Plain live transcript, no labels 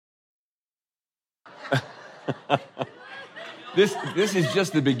This is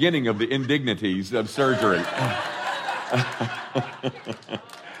just the beginning of the indignities of surgery.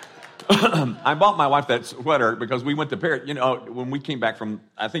 I bought my wife that sweater because we went to Paris. You know, when we came back from,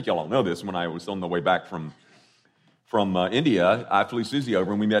 I think y'all all know this, when I was on the way back from India, I flew Susie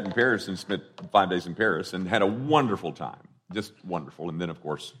over and we met in Paris and spent 5 days in Paris and had a wonderful time, just wonderful. And then, of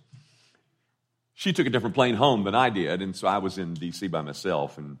course, she took a different plane home than I did, and so I was in D.C. by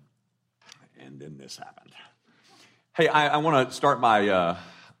myself, and then this happened. Hey, I want to start by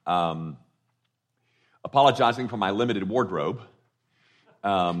apologizing for my limited wardrobe.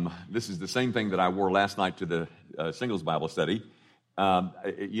 This is the same thing that I wore last night to the singles Bible study.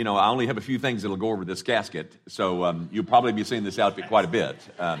 You know, I only have a few things that'll go over this casket, so you'll probably be seeing this outfit quite a bit.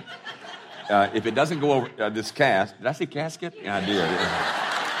 If it doesn't go over this did I say casket? Yeah, I did.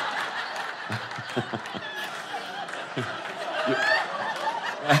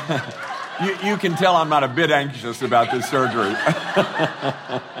 You can tell I'm not a bit anxious about this surgery.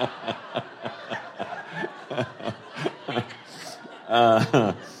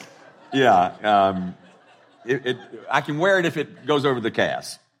 I can wear it if it goes over the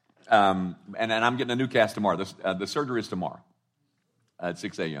cast. And I'm getting a new cast tomorrow. The surgery is tomorrow at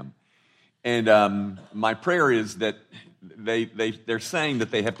 6 a.m. And my prayer is that they're saying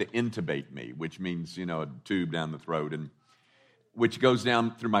that they have to intubate me, which means, you know, a tube down the throat, and which goes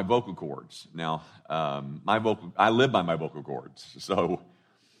down through my vocal cords. Now, I live by my vocal cords, so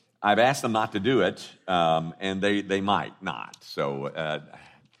I've asked them not to do it, and they might not. So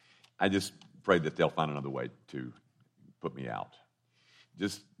I just pray that they'll find another way to put me out.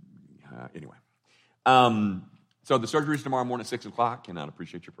 Anyway. So the surgery is tomorrow morning at 6 o'clock, and I'd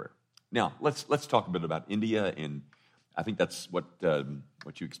appreciate your prayer. Now, let's talk a bit about India, and I think that's what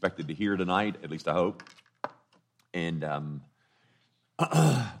you expected to hear tonight, at least I hope. And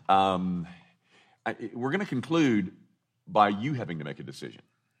we're going to conclude by you having to make a decision.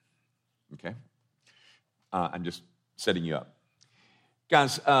 Okay? I'm just setting you up.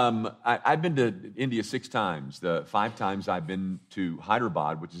 Guys, I've been to India 6 times. The 5 times I've been to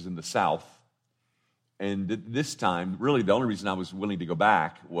Hyderabad, which is in the south. And this time, really the only reason I was willing to go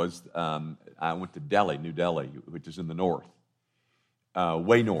back was I went to Delhi, New Delhi, which is in the north,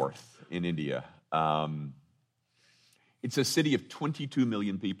 way north in India. It's a city of 22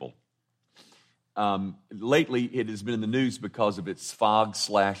 million people. Lately, it has been in the news because of its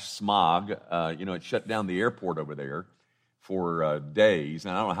fog/smog. It shut down the airport over there for days.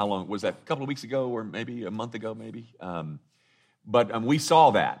 And I don't know how long, was that a couple of weeks ago or maybe a month ago maybe? But we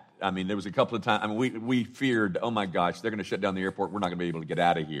saw that. I mean, there was a couple of times, we feared, oh my gosh, they're going to shut down the airport. We're not going to be able to get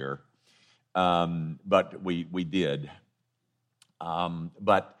out of here. But we did.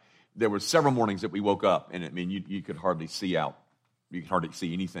 But there were several mornings that we woke up, and I mean, you could hardly see out. You could hardly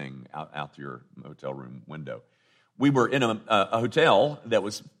see anything out your hotel room window. We were in a hotel that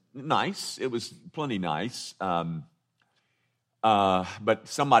was nice. It was plenty nice. But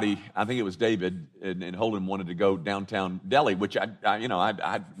somebody, I think it was David and Holden, wanted to go downtown Delhi, which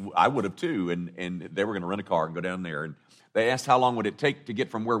I would have too. And they were going to rent a car and go down there. And they asked how long would it take to get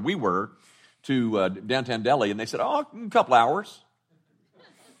from where we were to downtown Delhi, and they said, a couple hours.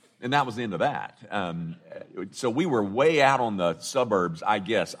 And that was the end of that. So we were way out on the suburbs, I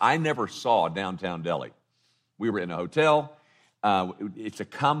guess. I never saw downtown Delhi. We were in a hotel. It's a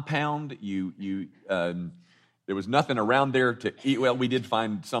compound. There was nothing around there to eat. Well, we did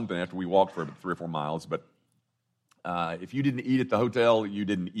find something after we walked for 3 or 4 miles, but if you didn't eat at the hotel, you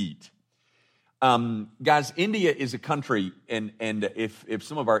didn't eat. Guys, India is a country, and if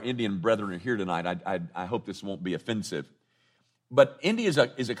some of our Indian brethren are here tonight, I hope this won't be offensive. But India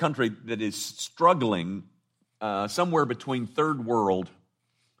is a country that is struggling somewhere between third world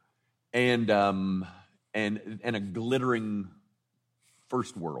and a glittering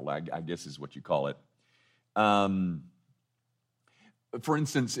first world, I guess is what you call it. For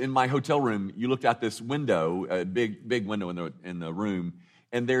instance, in my hotel room, you looked out this window, a big window in the room,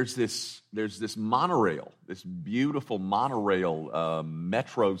 and there's this monorail, this beautiful monorail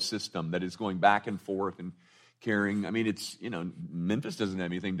metro system that is going back and forth and carrying. I mean, it's, Memphis doesn't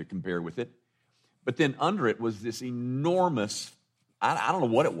have anything to compare with it. But then under it was this enormous, I don't know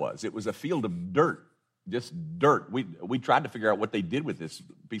what it was. It was a field of dirt, just dirt. We tried to figure out what they did with this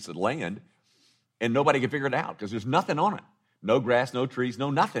piece of land, and nobody could figure it out because there's nothing on it. No grass, no trees, no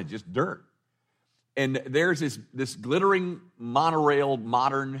nothing, just dirt. And there's this glittering monorail,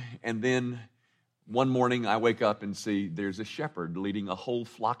 modern, and then one morning I wake up and see there's a shepherd leading a whole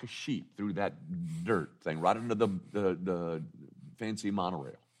flock of sheep through that dirt thing right into the fancy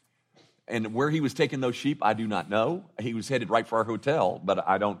monorail. And where he was taking those sheep, I do not know. He was headed right for our hotel, but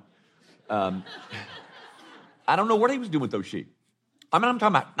I don't. I don't know what he was doing with those sheep. I mean, I'm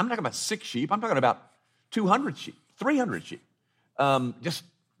talking about 6 sheep. I'm talking about 200 sheep, 300 sheep. Just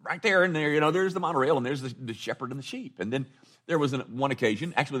right there and there, there's the monorail and there's the shepherd and the sheep. And then there was one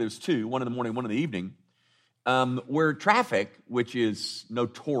occasion, actually there was 2, one in the morning, one in the evening, where traffic, which is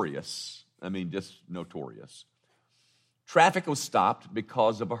notorious, just notorious, traffic was stopped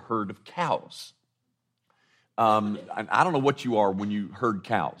because of a herd of cows. I don't know what you are when you herd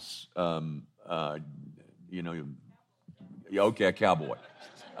cows. Okay, a cowboy.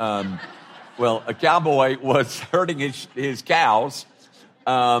 Well, a cowboy was herding his cows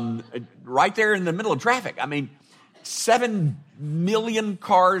right there in the middle of traffic. 7 million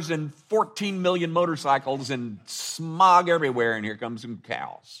cars and 14 million motorcycles and smog everywhere, and here comes some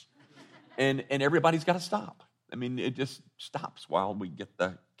cows. And everybody's got to stop. It just stops while we get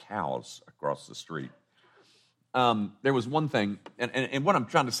the cows across the street. There was one thing, and what I'm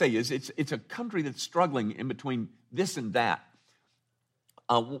trying to say is it's a country that's struggling in between this and that.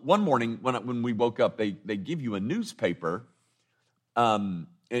 One morning when we woke up, they give you a newspaper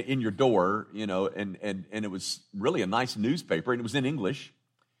in your door, and it was really a nice newspaper, and it was in English.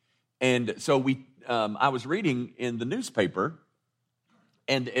 And so I was reading in the newspaper,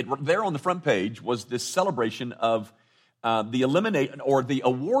 and there on the front page was this celebration of the elimination or the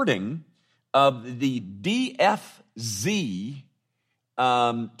awarding of the DFZ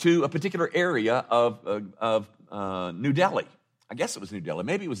to a particular area of New Delhi. I guess it was New Delhi.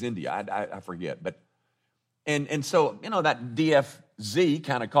 Maybe it was India. I forget. But and so that DFZ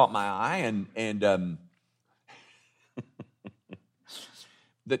kind of caught my eye, and a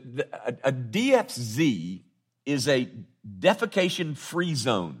DFZ is a defecation-free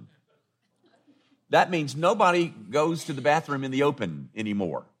zone. That means nobody goes to the bathroom in the open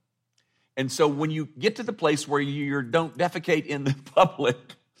anymore. And so when you get to the place where you don't defecate in the public,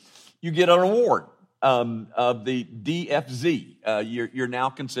 you get an award of the DFZ. You're now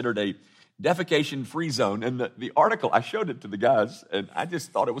considered a defecation-free zone. And the article, I showed it to the guys, and I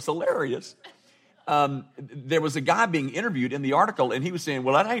just thought it was hilarious. There was a guy being interviewed in the article, and he was saying,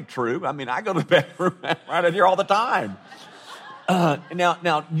 well, that ain't true. I go to the bathroom right in here all the time.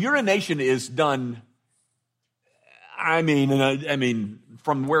 Now, urination is done,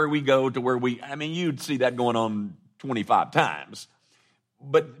 from where we go to where you'd see that going on 25 times.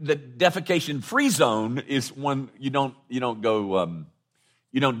 But the defecation-free zone is one you don't go,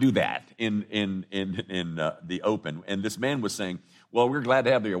 you don't do that in the open. And this man was saying, well, we're glad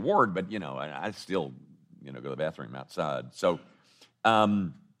to have the award, but I still go to the bathroom outside. So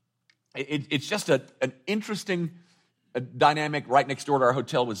it's just an interesting dynamic. Right next door to our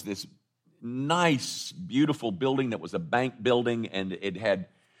hotel was this nice, beautiful building that was a bank building, and it had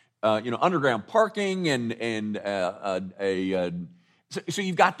underground parking and so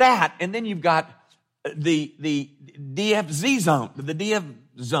you've got that, and then you've got the DFZ zone, the DF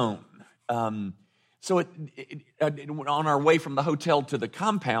zone. So on our way from the hotel to the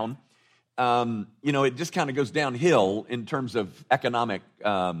compound, it just kind of goes downhill in terms of economic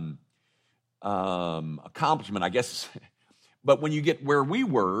accomplishment, I guess. But when you get where we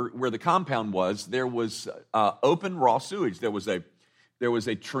were, where the compound was, there was open raw sewage. There was a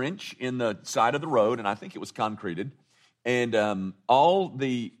trench in the side of the road, and I think it was concreted, and all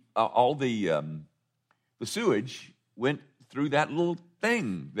the sewage went through that little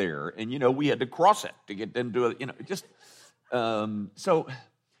thing there, and we had to cross it to get into it. So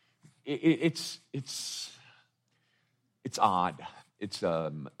it's odd. It's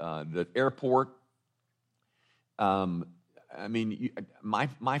the airport.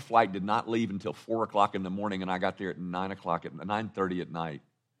 My flight did not leave until 4:00 in the morning, and I got there at 9:30 at night.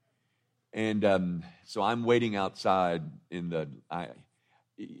 And so I'm waiting outside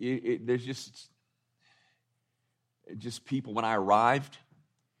there's just people. When I arrived,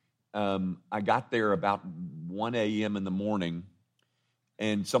 I got there about 1 a.m. in the morning,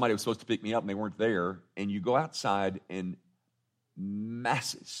 and somebody was supposed to pick me up, and they weren't there. And you go outside, and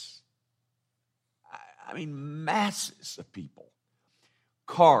masses of people,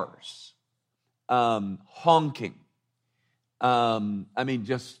 cars, honking,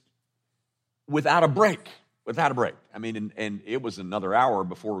 just without a break. And it was another hour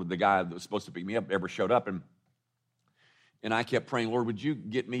before the guy that was supposed to pick me up ever showed up, and I kept praying, Lord, would you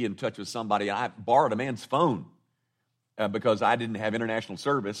get me in touch with somebody? And I borrowed a man's phone because I didn't have international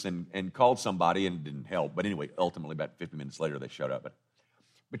service, and called somebody, and it didn't help. But anyway, ultimately, about 50 minutes later, they showed up.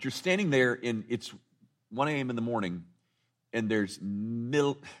 But you're standing there, it's 1 a.m. in the morning, and there's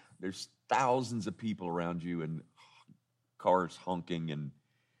thousands of people around you, and cars honking, and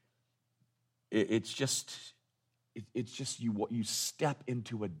it's just you step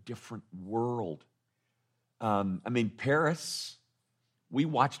into a different world. Paris, we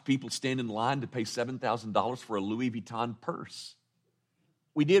watched people stand in line to pay $7,000 for a Louis Vuitton purse.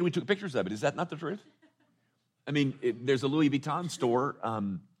 We did. We took pictures of it. Is that not the truth? There's a Louis Vuitton store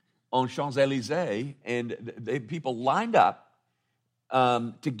on Champs-Élysées, and people lined up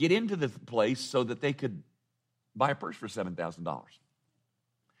to get into the place so that they could buy a purse for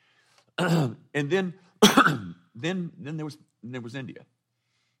 $7,000. And then there was India.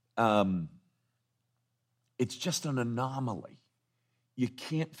 It's just an anomaly. You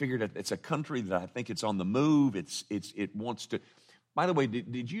can't figure it out. It's a country that I think it's on the move. It wants to. By the way,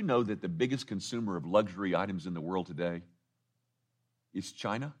 did you know that the biggest consumer of luxury items in the world today is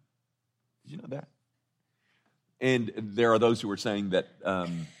China? Did you know that? And there are those who are saying that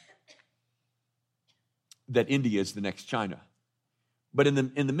that India is the next China. But in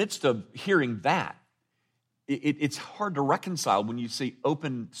the midst of hearing that, it's hard to reconcile when you see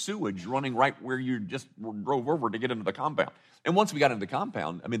open sewage running right where you just drove over to get into the compound. And once we got into the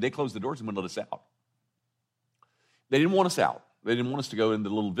compound, they closed the doors and wouldn't let us out. They didn't want us out. They didn't want us to go into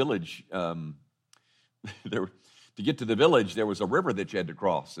the little village. To get to the village, there was a river that you had to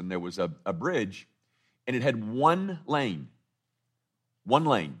cross, and there was a bridge, and it had one lane. One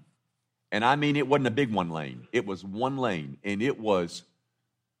lane. And it wasn't a big one lane. It was one lane, and it was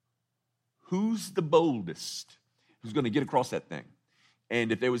who's the boldest who's going to get across that thing.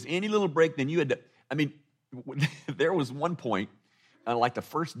 And if there was any little break, then you had to, there was one point, like the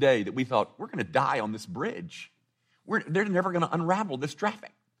first day, that we thought, we're going to die on this bridge. They're never going to unravel this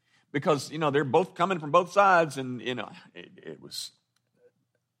traffic because, they're both coming from both sides, and, it was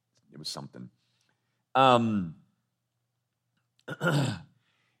something. One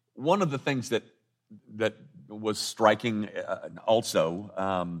of the things that was striking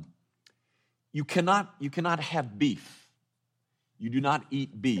also, you cannot have beef. You do not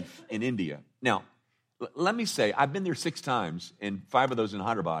eat beef in India. Now, let me say, I've been there 6 times, and 5 of those in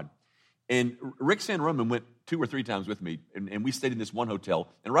Hyderabad. And Rick San Roman went 2 or 3 times with me, and we stayed in this one hotel.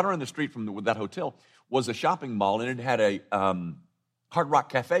 And right around the street from that hotel was a shopping mall, and it had a Hard Rock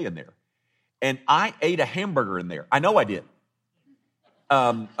Cafe in there. And I ate a hamburger in there. I know I did.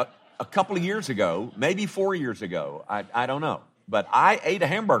 A couple of years ago, maybe 4 years ago, I don't know. But I ate a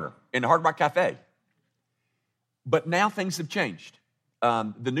hamburger in the Hard Rock Cafe. But now things have changed.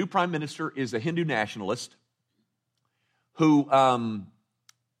 The new prime minister is a Hindu nationalist who,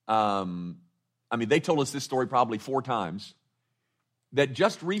 they told us this story probably 4 times, that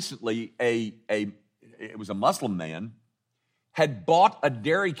just recently it was a Muslim man, had bought a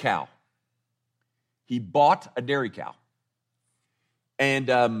dairy cow. He bought a dairy cow.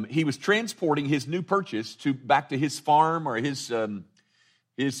 And he was transporting his new purchase back to his farm or his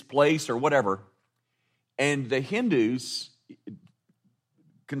place or whatever. And the Hindus,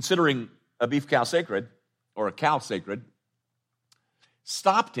 considering a beef cow sacred or a cow sacred,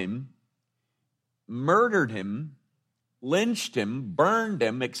 stopped him, murdered him, lynched him, burned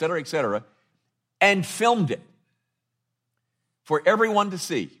him, etc., and filmed it for everyone to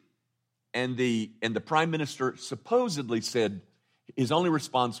see. And the prime minister supposedly said, his only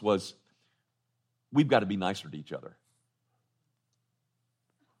response was, we've got to be nicer to each other.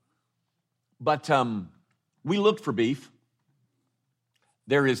 But we looked for beef.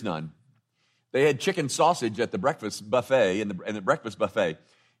 There is none. They had chicken sausage at the breakfast buffet, in the breakfast buffet.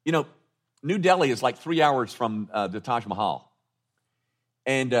 New Delhi is like 3 hours from the Taj Mahal.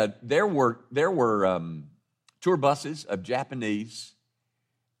 And there were tour buses of Japanese.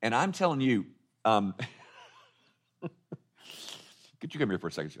 And I'm telling you, could you come here for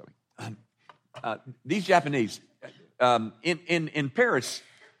a second, Shelby? These Japanese, in Paris,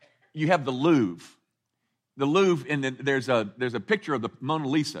 you have the Louvre. The Louvre, and then there's a picture of the Mona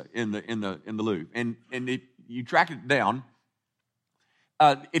Lisa in the Louvre, and you track it down.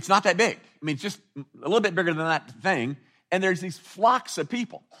 It's not that big. It's just a little bit bigger than that thing. And there's these flocks of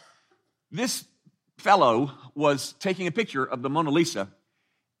people. This fellow was taking a picture of the Mona Lisa,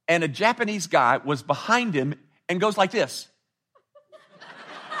 and a Japanese guy was behind him and goes like this.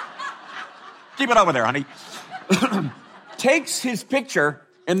 Keep it over there, honey. Takes his picture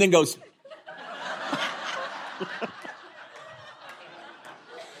and then goes.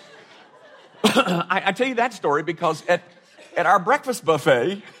 I tell you that story because at our breakfast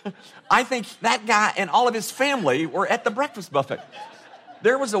buffet, I think that guy and all of his family were at the breakfast buffet.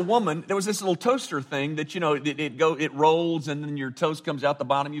 There was a woman, there was this little toaster thing that, it rolls and then your toast comes out the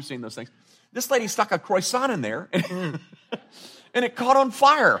bottom. You've seen those things. This lady stuck a croissant in there and it caught on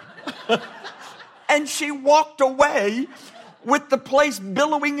fire. And she walked away with the place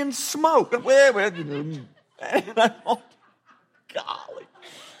billowing in smoke. And I thought, golly.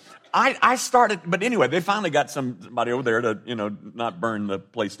 I started, but anyway, they finally got somebody over there to, not burn the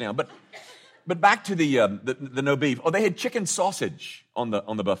place down. But back to the no beef. Oh, they had chicken sausage on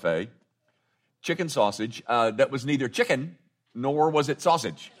the buffet. Chicken sausage that was neither chicken nor was it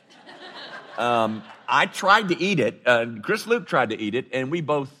sausage. I tried to eat it. Chris Luke tried to eat it, and we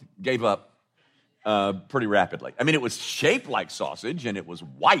both gave up pretty rapidly. I mean, it was shaped like sausage, and it was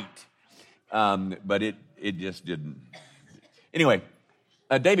white, but it just didn't. Anyway,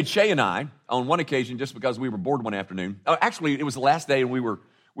 David Shea and I, on one occasion, just because we were bored one afternoon, actually, it was the last day, and we were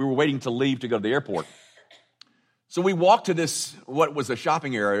waiting to leave to go to the airport. So we walked to this, what was a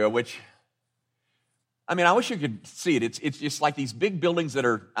shopping area, which, I mean, I wish you could see it. It's just like these big buildings that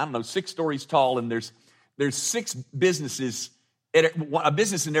are, 6 stories tall, and there's 6 businesses, a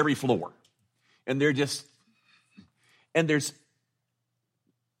business in every floor. And there's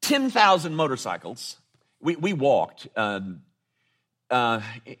 10,000 motorcycles. We walked.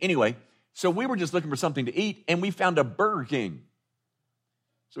 Anyway, so we were just looking for something to eat, and we found a Burger King.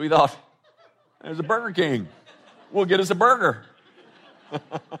 So we thought, there's a Burger King. We'll get us a burger.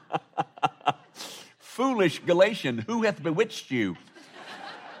 Foolish Galatian, who hath bewitched you?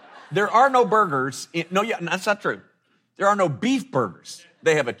 There are no burgers. That's not true. There are no beef burgers.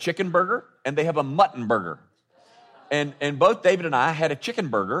 They have a chicken burger, and they have a mutton burger. And both David and I had a chicken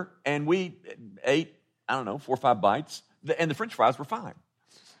burger, and we ate, 4 or 5 bites, and the French fries were fine.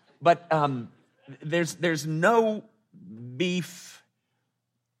 But there's no beef,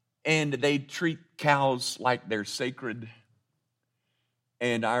 and they treat cows like they're sacred.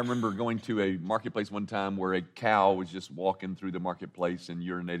 And I remember going to a marketplace one time where a cow was just walking through the marketplace and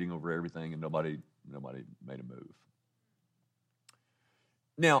urinating over everything, and nobody made a move.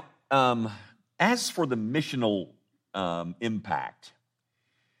 Now, as for the missional impact,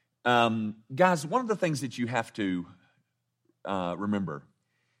 guys, one of the things that you have to remember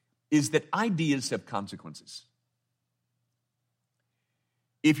is that ideas have consequences.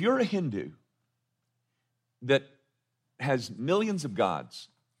 If you're a Hindu that has millions of gods,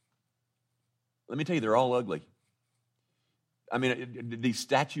 let me tell you, they're all ugly. I mean, these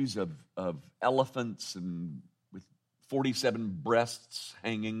statues of elephants and with 47 breasts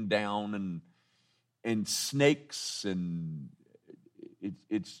hanging down and snakes, and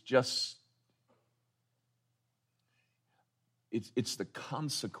it's just, it's the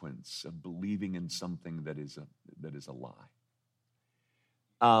consequence of believing in something that is a lie.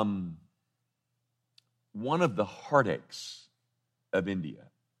 One of the heartaches of India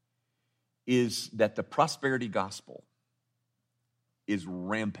is that the prosperity gospel is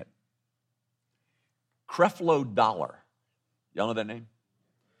rampant. Creflo Dollar, y'all know that name?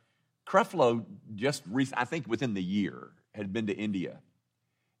 Creflo just I think within the year, had been to India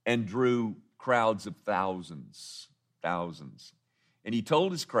and drew crowds of thousands. And he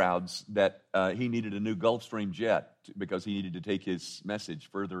told his crowds that he needed a new Gulfstream jet because he needed to take his message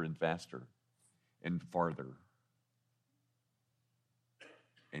further and faster and farther.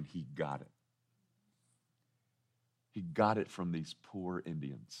 And he got it. He got it from these poor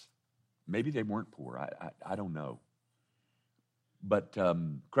Indians. Maybe they weren't poor. I don't know. But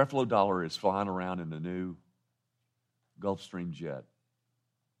Creflo Dollar is flying around in a new Gulfstream jet.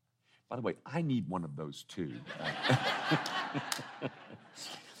 By the way, I need one of those too.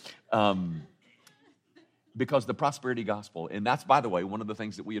 Because the prosperity gospel, and that's, by the way, one of the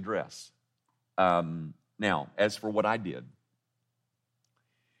things that we address. Now, as for what I did,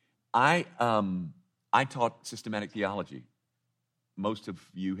 I taught systematic theology.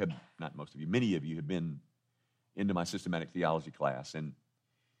 Many of you have been into my systematic theology class, and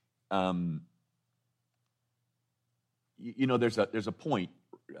there's a point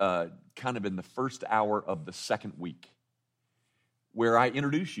kind of in the first hour of the second week where I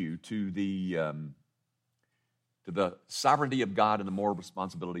introduce you to the sovereignty of God and the moral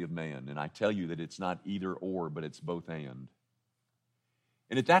responsibility of man, and I tell you that it's not either or, but it's both and.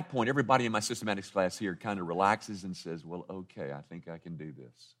 And at that point, everybody in my systematics class here kind of relaxes and says, well, okay, I think I can do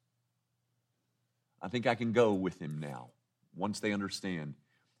this. I think I can go with him now, once they understand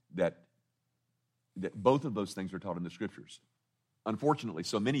that both of those things are taught in the Scriptures. Unfortunately,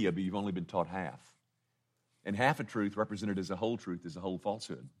 so many of you, you've only been taught half. And half a truth represented as a whole truth is a whole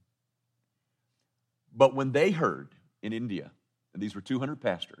falsehood. But when they heard in India, and these were 200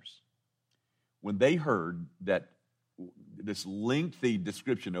 pastors, when they heard that this lengthy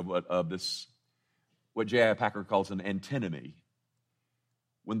description of this, what J.I. Packer calls an antinomy,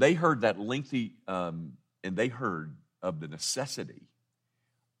 when they heard that lengthy, and they heard of the necessity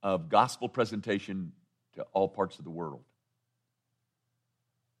of gospel presentation to all parts of the world,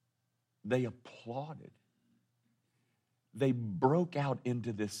 they applauded. they broke out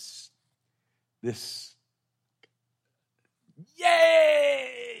into this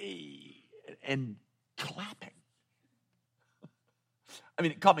yay and clapping. I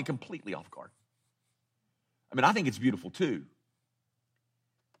mean, it caught me completely off guard. I mean, I think it's beautiful too,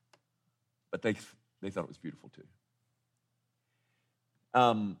 but they thought it was beautiful too.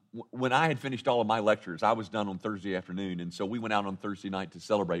 When I had finished all of my lectures, I was done on Thursday afternoon, and so we went out on Thursday night to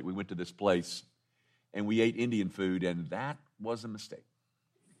celebrate. We went to this place, and we ate Indian food, and that was a mistake.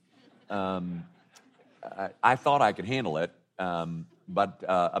 I thought I could handle it, but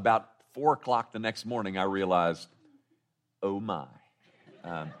about 4 o'clock the next morning, I realized, oh my.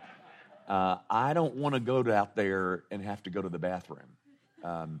 I don't want to go out there and have to go to the bathroom.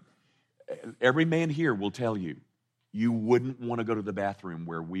 Every man here will tell you, you wouldn't want to go to the bathroom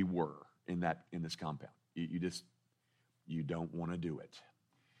where we were in this compound. You don't want to do it.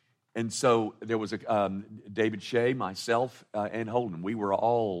 And so there was David Shea, myself, and Holden. We were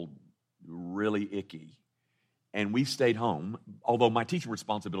all really icky. And we stayed home, although my teaching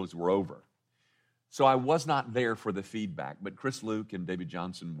responsibilities were over. So I was not there for the feedback, but Chris Luke and David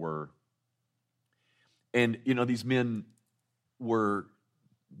Johnson were. And, these men were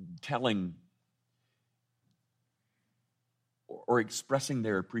telling or expressing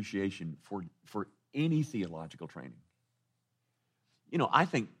their appreciation for any theological training. I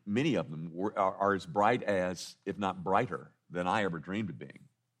think many of them are as bright as, if not brighter, than I ever dreamed of being.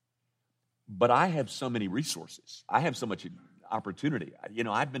 But I have so many resources. I have so much opportunity.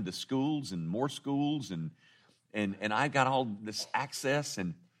 I've been to schools and more schools, and I got all this access,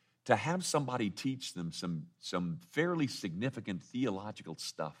 and to have somebody teach them some fairly significant theological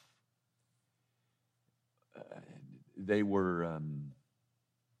stuff, they were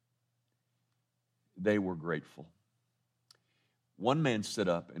grateful. One man stood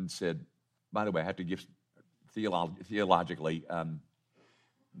up and said, by the way, I have to give theologically,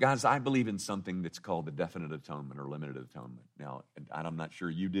 guys, I believe in something that's called the definite atonement or limited atonement. Now, I'm not sure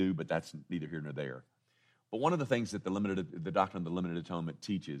you do, but that's neither here nor there. But one of the things that the doctrine of the limited atonement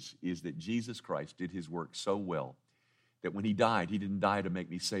teaches is that Jesus Christ did his work so well that when he died, he didn't die to make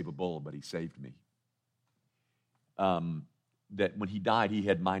me savable, but he saved me. That when he died, he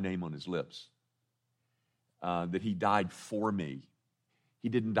had my name on his lips. That he died for me. He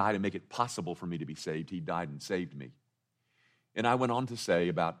didn't die to make it possible for me to be saved. He died and saved me. And I went on to say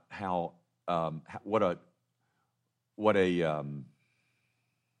about how what a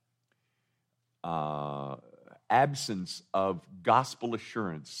absence of gospel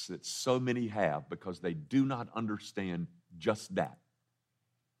assurance that so many have because they do not understand just that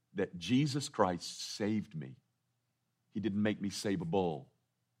Jesus Christ saved me. He didn't make me savable.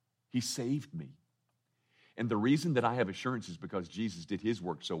 He saved me. And the reason that I have assurance is because Jesus did his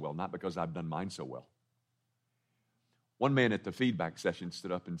work so well, not because I've done mine so well. One man at the feedback session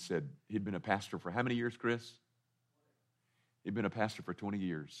stood up and said he'd been a pastor for how many years, Chris? He'd been a pastor for 20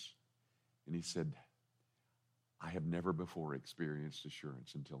 years. And he said, I have never before experienced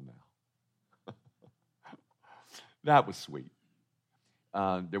assurance until now. That was sweet.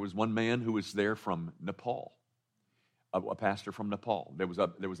 There was one man who was there from Nepal, a pastor from Nepal. There was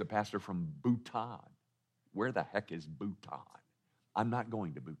a pastor from Bhutan. Where the heck is Bhutan? I'm not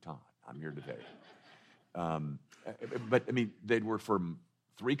going to Bhutan. I'm here today. But I mean, they were from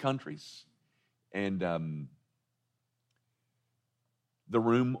 3 countries, and the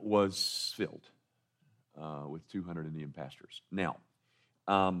room was filled with 200 Indian pastors. Now,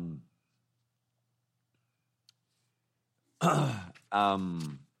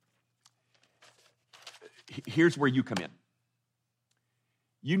 here's where you come in.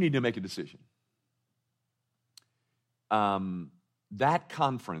 You need to make a decision. That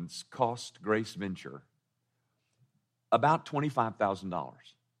conference cost Grace Venture about $25,000.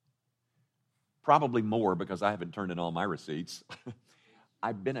 Probably more because I haven't turned in all my receipts.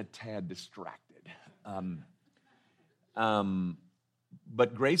 I've been a tad distracted.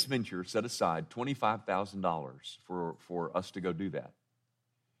 But Grace Venture set aside $25,000 for us to go do that.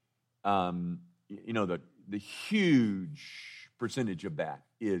 The huge percentage of that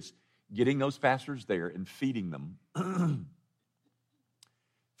is getting those pastors there and feeding them,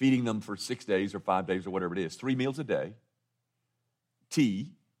 feeding them for 6 days or 5 days or whatever it is, 3 meals a day,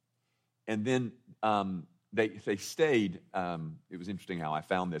 tea, and then they stayed. It was interesting how I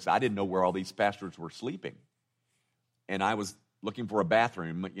found this. I didn't know where all these pastors were sleeping, and I was looking for a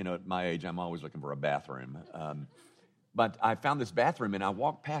bathroom. At my age, I'm always looking for a bathroom. But I found this bathroom, and I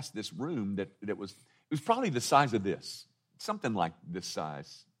walked past this room it was probably the size of this, something like this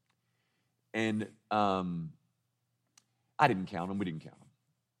size. And I didn't count them. We didn't count them.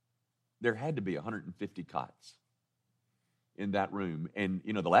 There had to be 150 cots. in that room. And,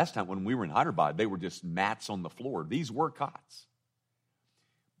 the last time when we were in Hyderabad, they were just mats on the floor. These were cots.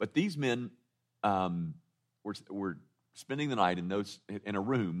 But these men were spending the night in a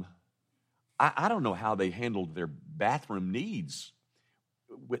room. I don't know how they handled their bathroom needs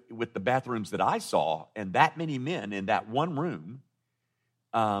with the bathrooms that I saw, and that many men in that one room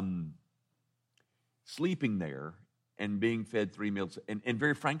sleeping there and being fed 3 meals. And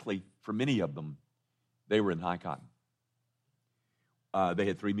very frankly, for many of them, they were in high cotton. They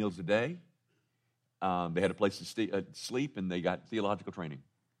had 3 meals a day. They had a place to sleep, and they got theological training.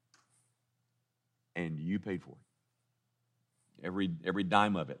 And you paid for it. Every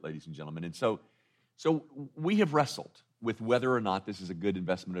dime of it, ladies and gentlemen. And so we have wrestled with whether or not this is a good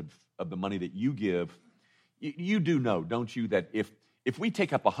investment of the money that you give. You do know, don't you, that if we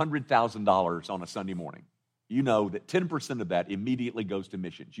take up $100,000 on a Sunday morning, you know that 10% of that immediately goes to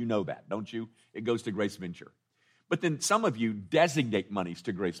missions. You know that, don't you? It goes to Grace Venture. But then some of you designate monies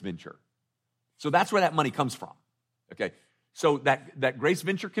to Grace Venture. So that's where that money comes from. Okay? So that Grace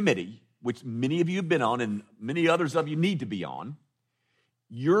Venture committee, which many of you have been on and many others of you need to be on,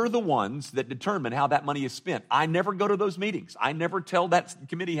 you're the ones that determine how that money is spent. I never go to those meetings. I never tell that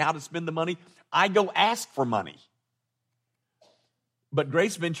committee how to spend the money. I go ask for money. But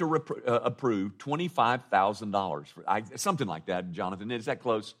Grace Venture approved $25,000, something like that, Jonathan. Is that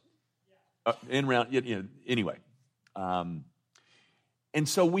close? Anyway. And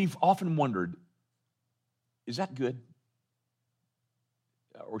so we've often wondered, is that good?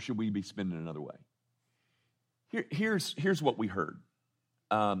 Or should we be spending it another way? Here's what we heard.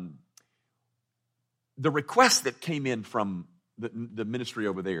 The request that came in from the ministry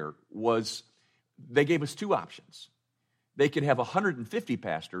over there was, they gave us 2 options. They could have 150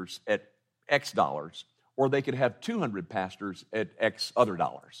 pastors at X dollars, or they could have 200 pastors at X other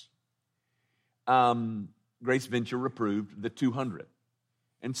dollars. Grace Venture approved the 200.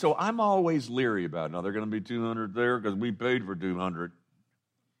 And so I'm always leery about, no, they're going to be 200 there because we paid for 200.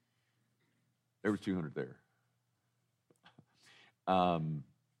 There was 200 there.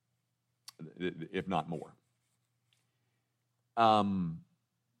 If not more.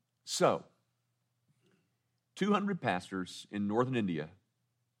 So, 200 pastors in northern India,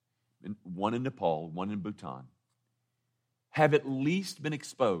 one in Nepal, one in Bhutan, have at least been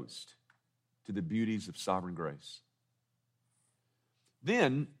exposed to the beauties of sovereign grace.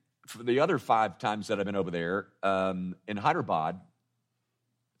 Then, for the other 5 times that I've been over there, in Hyderabad,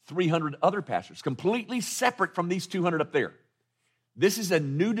 300 other pastors, completely separate from these 200 up there. This is a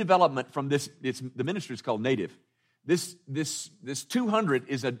new development from this. The ministry is called Native. This 200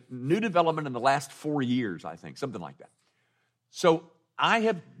 is a new development in the last 4 years, I think, something like that. So I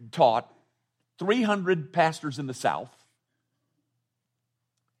have taught 300 pastors in the South,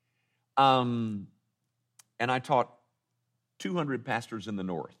 and I taught 200 pastors in the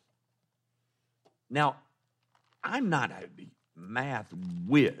North. Now, I'm not a math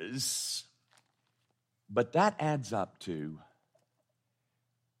whiz, but that adds up to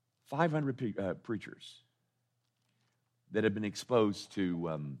 500 preachers that have been exposed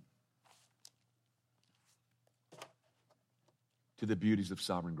to the beauties of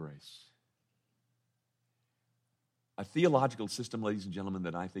sovereign grace. A theological system, ladies and gentlemen,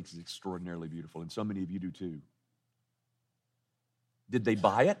 that I think is extraordinarily beautiful, and so many of you do too. Did they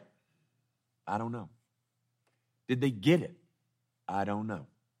buy it? I don't know. Did they get it? I don't know.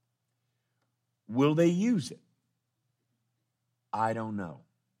 Will they use it? I don't know.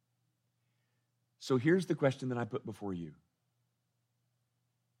 So here's the question that I put before you.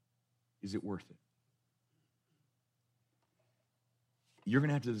 Is it worth it? You're going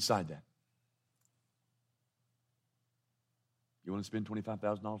to have to decide that. You want to spend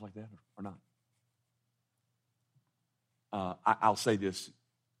 $25,000 like that or not? I'll say this.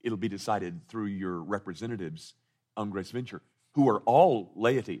 It'll be decided through your representatives on Grace Venture, who are all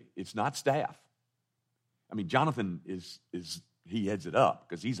laity. It's not staff. I mean, Jonathan he heads it up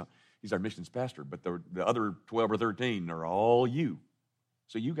because he's our missions pastor, but the other 12 or 13 are all you.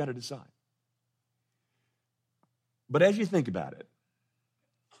 So you got to decide. But as you think about it,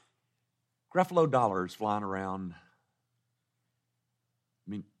 Creflo Dollar is flying around.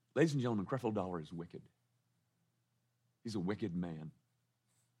 I mean, ladies and gentlemen, Creflo Dollar is wicked. He's a wicked man.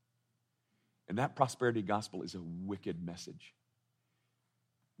 And that prosperity gospel is a wicked message.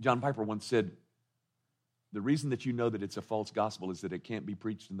 John Piper once said, the reason that you know that it's a false gospel is that it can't be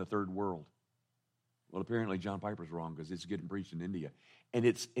preached in the third world. Well, apparently John Piper's wrong because it's getting preached in India. And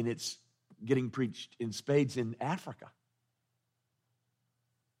it's getting preached in spades in Africa.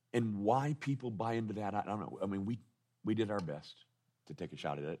 And why people buy into that, I don't know. I mean, we did our best to take a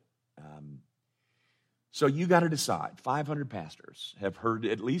shot at it. So you got to decide. 500 pastors have heard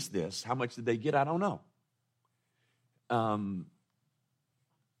at least this. How much did they get? I don't know.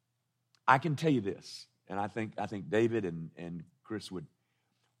 I can tell you this, and I think David and Chris would.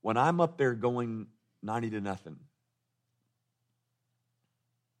 When I'm up there going 90-0,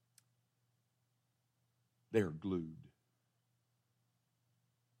 they're glued.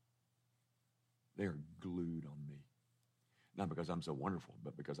 They're glued on me. Not because I'm so wonderful,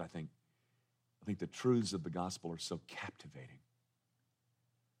 but because I think the truths of the gospel are so captivating.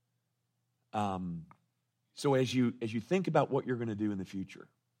 So as you think about what you're going to do in the future,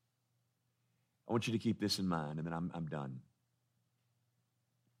 I want you to keep this in mind, and then I'm done.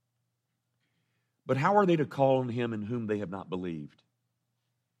 But how are they to call on him in whom they have not believed?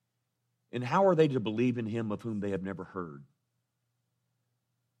 And how are they to believe in him of whom they have never heard?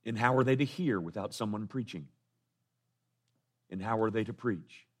 And how are they to hear without someone preaching? And how are they to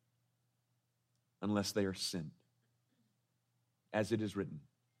preach unless they are sent? As it is written,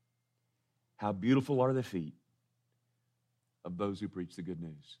 how beautiful are the feet of those who preach the good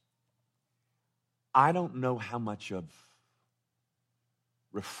news. I don't know how much of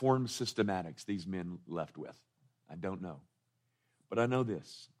Reformed systematics these men left with. I don't know. But I know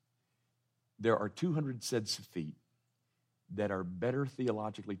this. There are 200 sets of feet that are better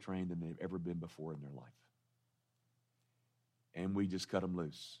theologically trained than they've ever been before in their life. And we just cut them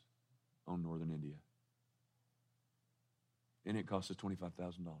loose on northern India. And it cost us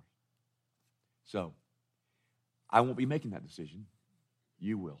 $25,000. So, I won't be making that decision.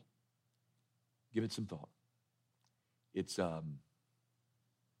 You will. Give it some thought. It's a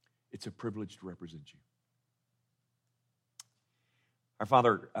privilege to represent you. Our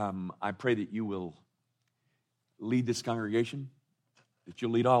Father, I pray that you will lead this congregation, that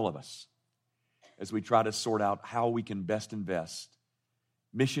you'll lead all of us as we try to sort out how we can best invest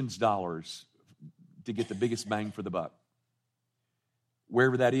missions dollars to get the biggest bang for the buck.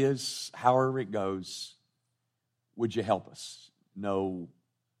 Wherever that is, however it goes, would you help us? No,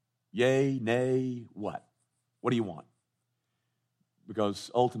 yay, nay, what? What do you want? Because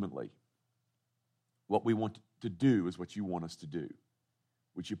ultimately, what we want to do is what you want us to do.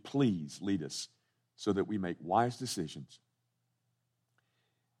 Would you please lead us so that we make wise decisions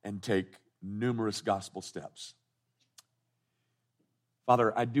and take numerous gospel steps?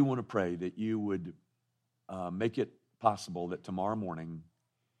 Father, I do want to pray that you would make it possible that tomorrow morning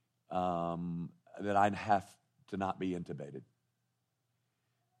that I'd have to not be intubated.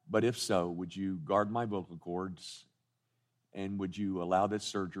 But if so, would you guard my vocal cords, and would you allow this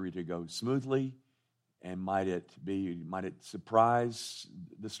surgery to go smoothly, and might it surprise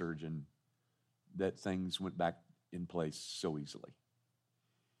the surgeon that things went back in place so easily.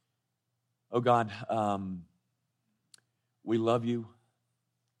 Oh God, we love you.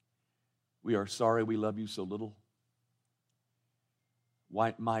 We are sorry we love you so little.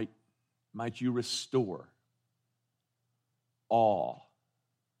 Might you restore awe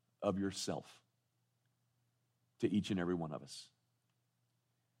of yourself to each and every one of us.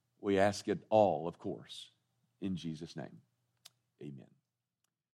 We ask it all, of course, in Jesus' name. Amen.